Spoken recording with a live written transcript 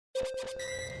Tap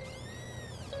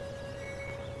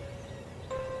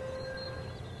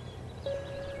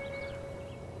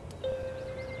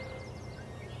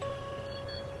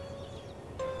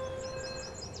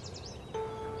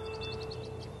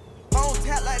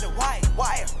like the white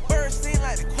wire, birds sing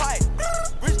like the quiet.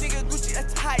 Rich nigga Gucci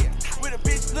attire, with a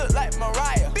bitch look like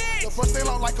Mariah. Bitch. The first thing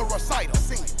look like a recital.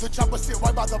 The chopper sit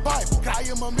right by the Bible. I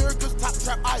am America's top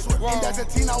trap idol. And as a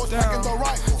teen, I was packing the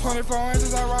rifle. 24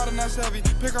 inches, I ride in that Chevy.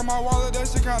 Pick up my wallet, that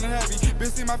shit kinda heavy.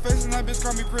 Bitch see my face and that bitch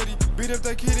call me pretty. Beat up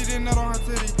that kitty, didn't nut on her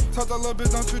titty. Told that little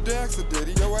bitch, don't you dare ask a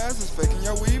ditty. Your ass is faking,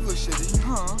 your weave look shitty.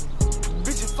 Huh?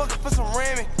 Bitch is fucking for some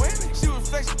ramming. She was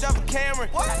flexing, drop a camera.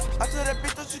 What? I told that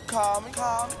bitch, don't you call me.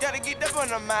 Gotta get up on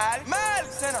the mileage.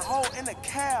 Send a hole in the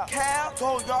cow.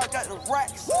 Gold yard got the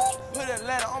racks. Put a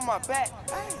letter on my back.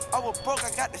 I was broke,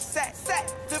 I got the sack.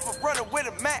 Flip a brother with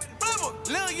a Mac.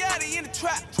 Lil Yachty in the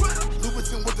trap.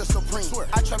 Louboutin with the Supreme.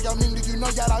 I trap y'all mean, do you know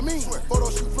y'all I mean? Photo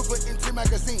shoot, flipper in 10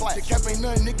 magazines. The cap ain't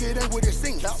nothing, nigga, it ain't what it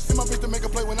seems. Send my bitch to make a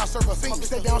play when I serve a scene.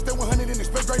 Stay down, stay 100 and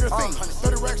expect greater things.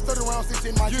 30 racks, 30 rounds, sits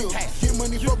in my jeans. Get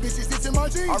money for bitches, sits in my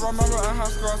jeans. I remember in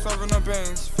high school, I serving the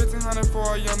beans. 1500 for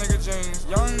a young nigga jeans.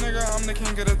 Young nigga, I'm the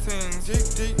king of the teens.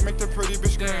 Deep, make the pretty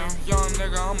bitch scream. Young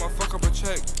nigga, I'ma fuck up a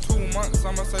check. 2 months,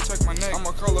 I'ma say check my neck.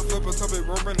 I'ma call a flipper, tell big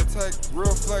bro, bring the tech.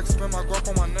 Real flex, spin my guap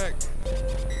on my neck.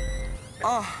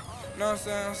 Know what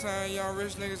I'm saying? Young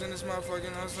rich niggas in this motherfucker, you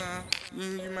know what I'm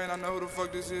saying? You may not know who the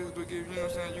fuck this is, but you know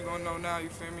what I'm saying? You gon' know now, you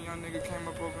feel me? Young nigga came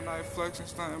up overnight, flexing,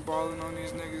 stunting, balling on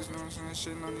these niggas, you know what I'm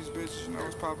saying? Shitting on these bitches, you know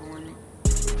what's poppin' with me.